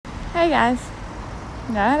Hey guys,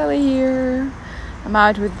 Natalie here. I'm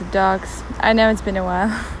out with the dogs. I know it's been a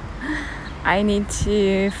while. I need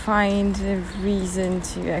to find a reason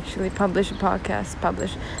to actually publish a podcast,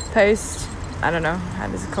 post. I don't know, how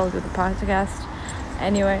does it called with the podcast?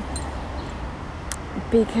 Anyway,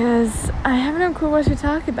 because I have no clue what to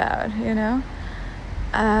talk about,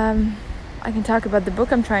 I can talk about the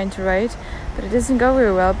book I'm trying to write, but it doesn't go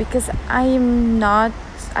very well because I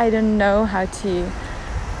don't know how to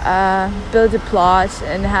build a plot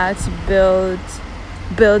and how to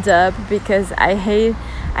build up, because I hate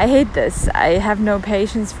this. I have no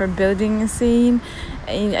patience for building a scene,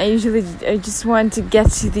 and I just want to get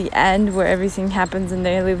to the end where everything happens and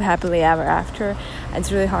they live happily ever after.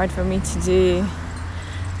 It's really hard for me to do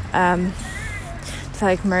to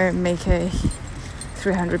make a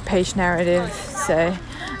 300-page narrative, so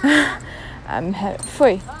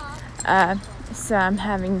so I'm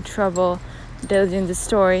having trouble building the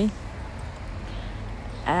story.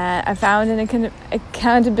 I found an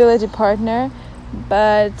accountability partner,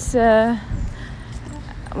 but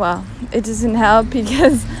it doesn't help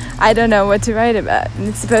because I don't know what to write about. And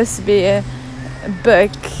it's supposed to be a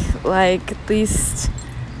book, like at least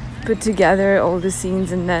put together all the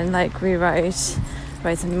scenes and then write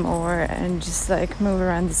some more and just move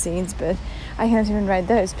around the scenes, but I can't even write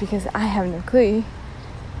those because I have no clue.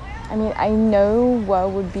 I mean, I know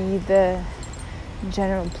what would be the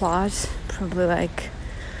general plot, probably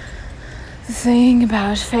the thing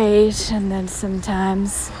about fate, and then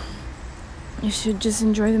sometimes you should just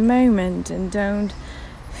enjoy the moment and don't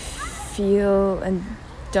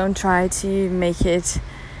try to make it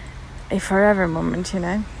a forever moment,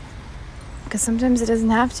 because sometimes it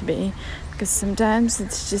doesn't have to be, because sometimes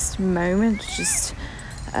it's just a moment, just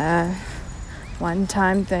a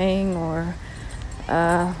one-time thing, or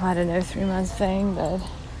 3-month thing, but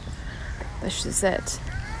that's just it.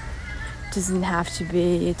 It doesn't have to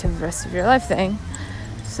be the rest of your life thing.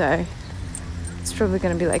 So it's probably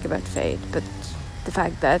going to be about fate, but the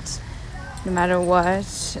fact that no matter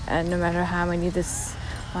what, and no matter how many this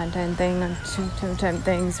one-time thing or two-time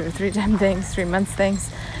things or three-time things, 3 months things,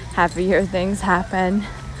 half-a-year things happen,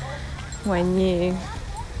 when you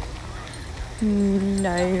know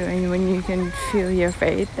and when you can feel your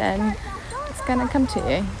fate, then it's gonna come to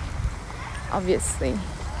you, obviously.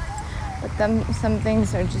 But some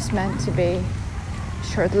things are just meant to be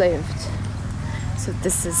short-lived. So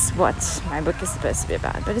this is what my book is supposed to be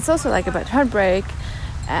about. But it's also about heartbreak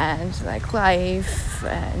and life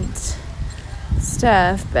and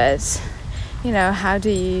stuff. But how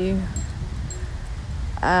do you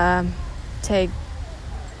take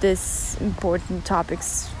this important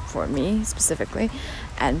topics for me specifically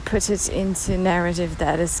and put it into narrative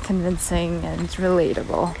that is convincing and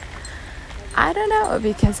relatable? I don't know,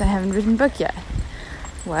 because I haven't written a book yet.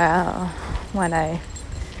 Well, when I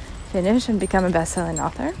finish and become a best-selling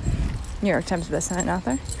author, New York Times best-selling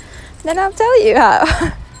author, then I'll tell you how.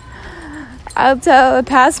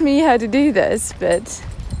 Pass me how to do this, but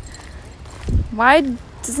why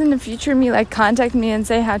doesn't the future me contact me and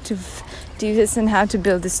say how to do this and how to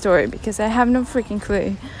build the story? Because I have no freaking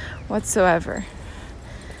clue whatsoever.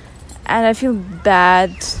 And I feel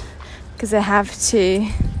bad because I have to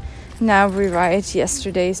now rewrite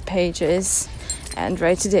yesterday's pages and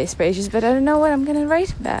write today's pages, but I don't know what I'm gonna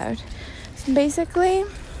write about. So basically,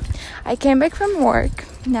 I came back from work.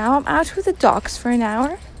 Now I'm out with the dogs for an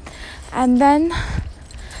hour, and then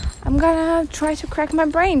I'm gonna try to crack my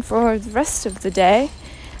brain for the rest of the day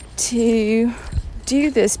to do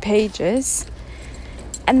these pages,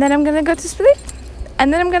 and then I'm gonna go to sleep,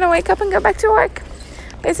 and then I'm gonna wake up and go back to work.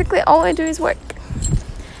 Basically, all I do is work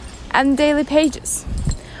and daily pages,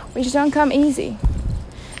 which don't come easy.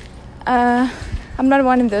 I'm not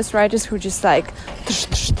one of those writers who just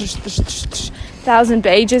 1,000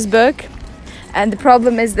 pages book, and the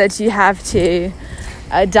problem is that you have to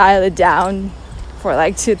dial it down for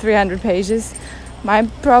 200-300 pages. My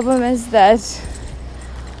problem is that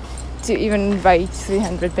to even write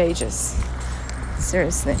 300 pages,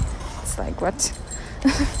 seriously, it's what?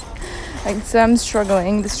 So I'm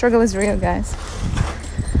struggling. The struggle is real, guys.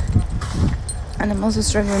 And I'm also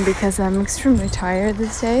struggling because I'm extremely tired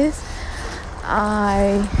these days.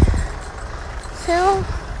 I feel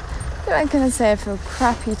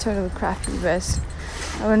crappy, totally crappy, but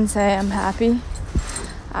I wouldn't say I'm happy.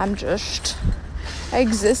 I'm just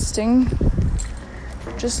existing,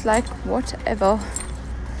 just whatever.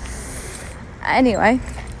 Anyway,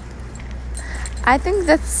 I think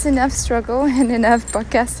that's enough struggle and enough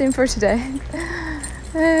podcasting for today.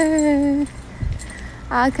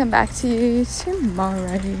 I'll come back to you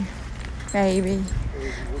tomorrow. Maybe.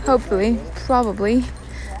 Hopefully. Probably.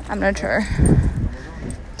 I'm not sure.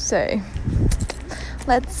 So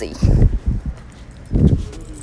let's see.